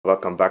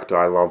Welcome back to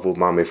I Love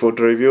Umami food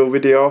review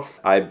video.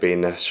 I've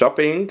been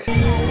shopping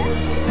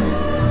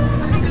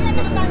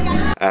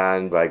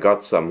and I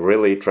got some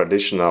really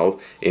traditional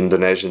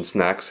Indonesian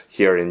snacks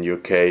here in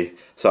UK.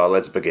 So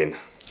let's begin.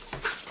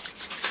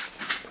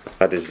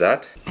 What is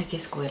that? I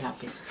guess Kue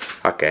Lapis.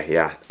 Okay,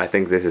 yeah, I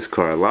think this is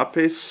Kue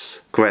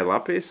Lapis. Kue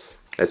Lapis.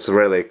 It's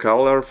really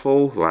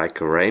colorful, like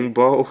a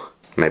rainbow.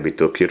 Maybe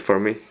too cute for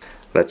me.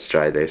 Let's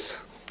try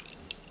this.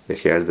 You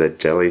hear the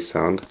jelly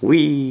sound?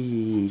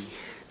 Whee!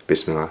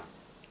 Bismillah.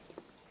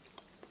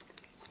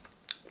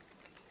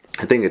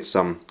 I think it's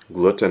some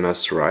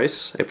glutinous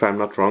rice, if I'm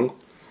not wrong.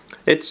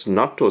 It's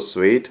not too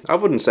sweet. I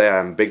wouldn't say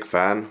I'm a big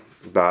fan,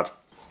 but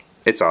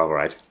it's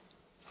alright.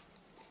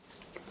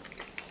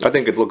 I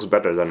think it looks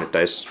better than it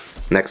tastes.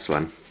 Next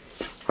one.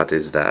 What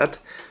is that?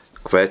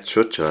 Kue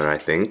Cucur, I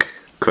think.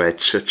 Kue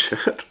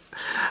Cucur.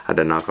 I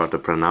don't know how to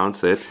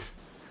pronounce it.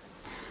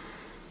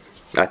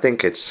 I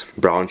think it's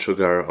brown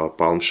sugar or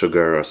palm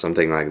sugar or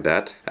something like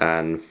that.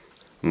 And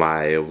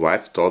my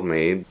wife told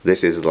me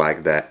this is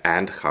like the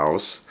ant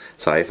house.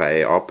 So if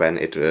I open,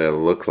 it will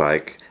look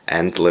like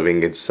ant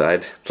living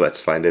inside.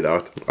 Let's find it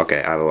out.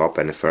 Okay, I will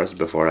open it first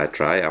before I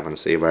try. I want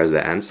to see where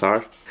the ants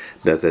are.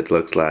 Does it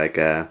look like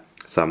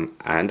some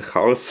ant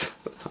house?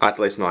 At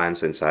least no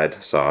ants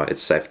inside, so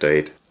it's safe to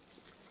eat.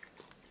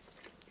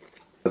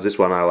 This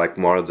one I like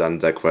more than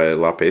the Kue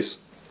Lapis.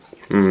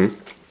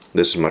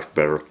 This is much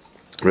better.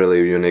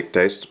 Really unique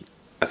taste.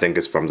 I think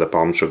it's from the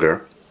palm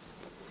sugar.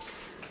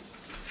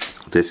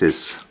 This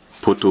is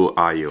Putu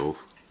Ayu.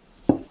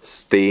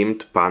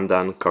 Steamed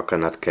pandan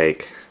coconut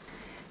cake.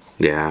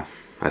 Yeah,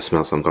 I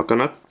smell some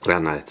coconut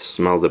and I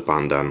smell the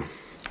pandan.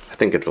 I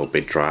think it will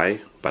be dry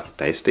but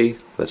tasty.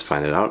 Let's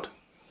find it out.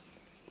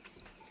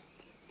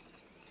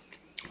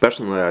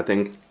 Personally, I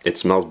think it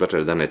smells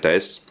better than it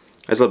tastes.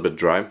 It's a little bit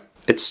dry.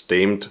 It's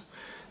steamed,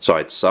 so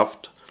it's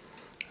soft.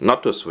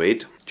 Not too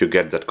sweet. You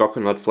get that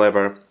coconut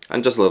flavor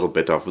and just a little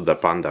bit of the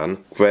pandan.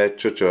 Kue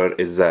Cucur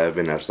is the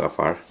winner so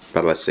far.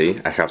 But let's see,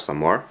 I have some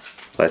more.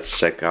 Let's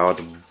check out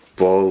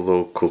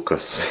Bolu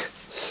Kukus.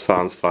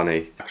 Sounds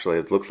funny. Actually,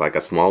 it looks like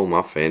a small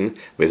muffin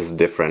with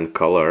different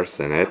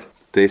colors in it.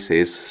 This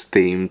is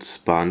steamed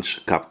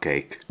sponge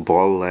cupcake.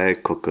 Bole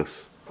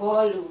Kukus.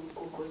 Bolu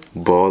Kukus.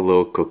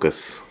 Bolu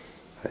Kukus.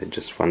 I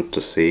just want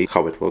to see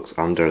how it looks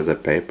under the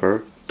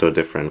paper. Two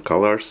different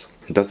colors.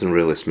 It doesn't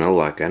really smell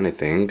like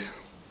anything.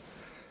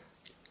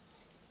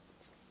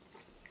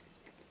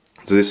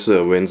 This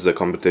wins the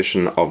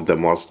competition of the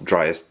most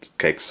driest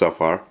cake so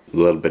far. A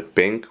little bit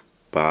pink,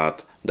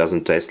 but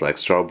doesn't taste like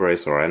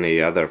strawberries or any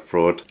other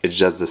fruit. It's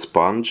just the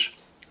sponge,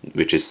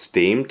 which is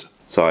steamed,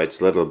 so it's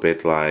a little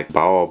bit like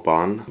bao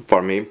bun.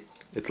 For me,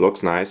 it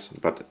looks nice,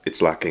 but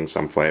it's lacking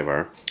some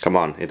flavor. Come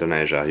on,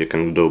 Indonesia, you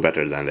can do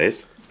better than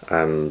this.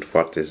 And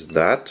what is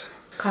that?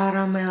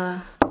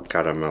 Karamel.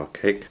 Caramel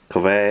cake.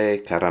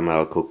 Kue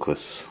Caramel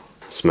Kukus.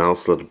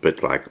 Smells a little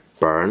bit like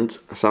burned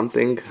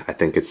something. I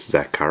think it's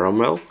the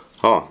caramel.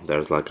 Oh,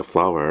 there's like a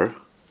flower.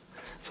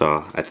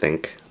 So I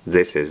think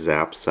this is the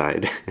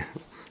upside.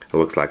 It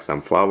looks like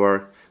some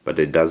flour, but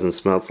it doesn't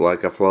smell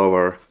like a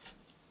flower.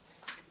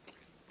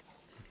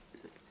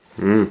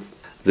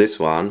 This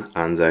one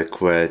and the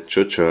Kue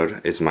Cucur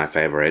is my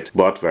favorite.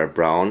 Both were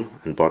brown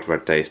and both were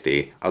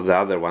tasty. The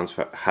other ones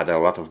had a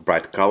lot of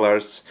bright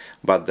colors,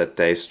 but the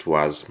taste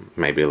was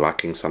maybe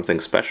lacking something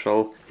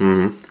special.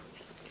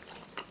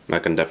 I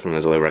can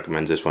definitely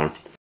recommend this one.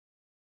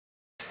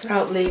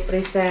 Proudly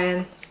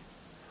present.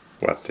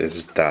 What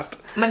is that?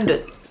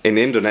 Mendut. In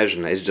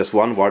Indonesian, it's just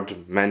one word,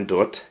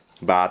 Mendut,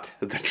 but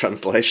the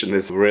translation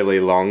is really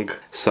long.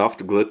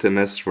 Soft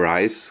glutinous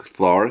rice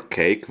flour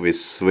cake with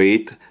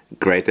sweet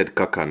grated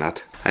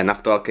coconut.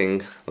 Enough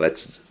talking,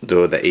 let's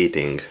do the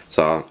eating.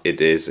 So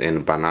it is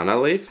in banana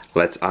leaf.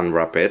 Let's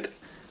unwrap it.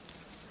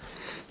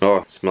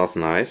 Oh, it smells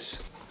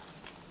nice.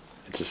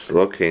 It's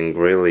looking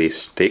really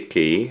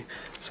sticky.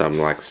 Some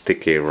like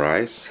sticky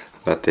rice.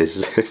 What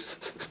is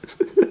this?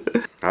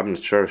 I'm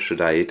not sure,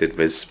 should I eat it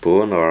with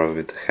spoon or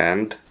with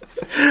hand?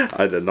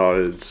 I don't know,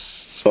 it's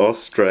so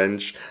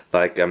strange.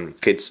 Like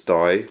kid's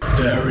toy.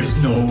 There is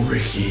no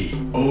Ricky,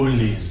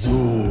 only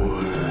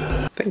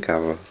Zul. I think I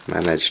will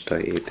manage to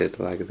eat it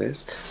like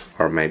this.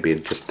 Or maybe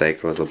just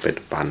take a little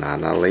bit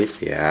banana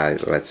leaf. Yeah,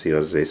 let's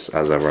use this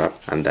as a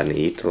wrap and then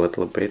eat a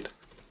little bit.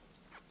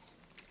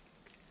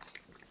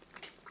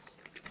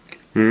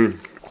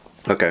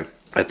 Okay.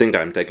 I think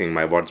I'm taking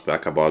my words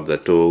back about the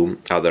two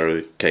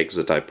other cakes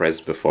that I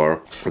praised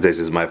before. This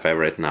is my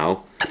favorite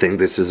now. I think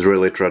this is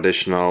really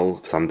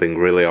traditional, something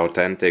really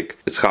authentic.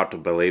 It's hard to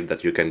believe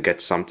that you can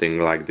get something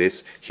like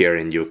this here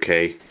in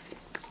UK.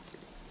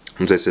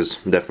 This is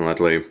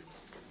definitely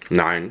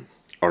 9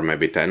 or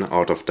maybe 10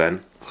 out of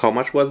 10. How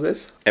much was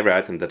this? Every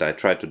item that I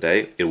tried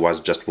today, it was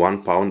just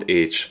 £1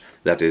 each.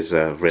 That is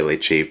really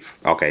cheap.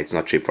 Okay, it's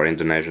not cheap for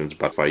Indonesians,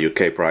 but for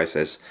UK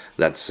prices,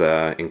 that's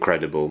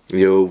incredible.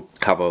 You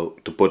have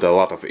to put a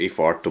lot of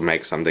effort to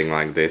make something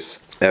like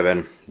this.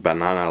 Even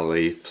banana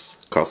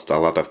leaves cost a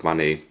lot of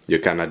money. You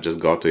cannot just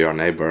go to your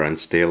neighbor and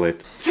steal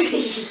it.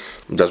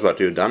 That's what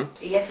you've done?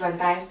 Yes, one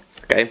time.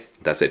 Okay,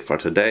 that's it for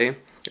today,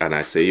 and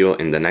I see you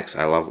in the next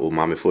I Love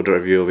Umami food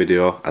review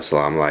video.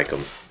 Assalamu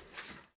alaikum.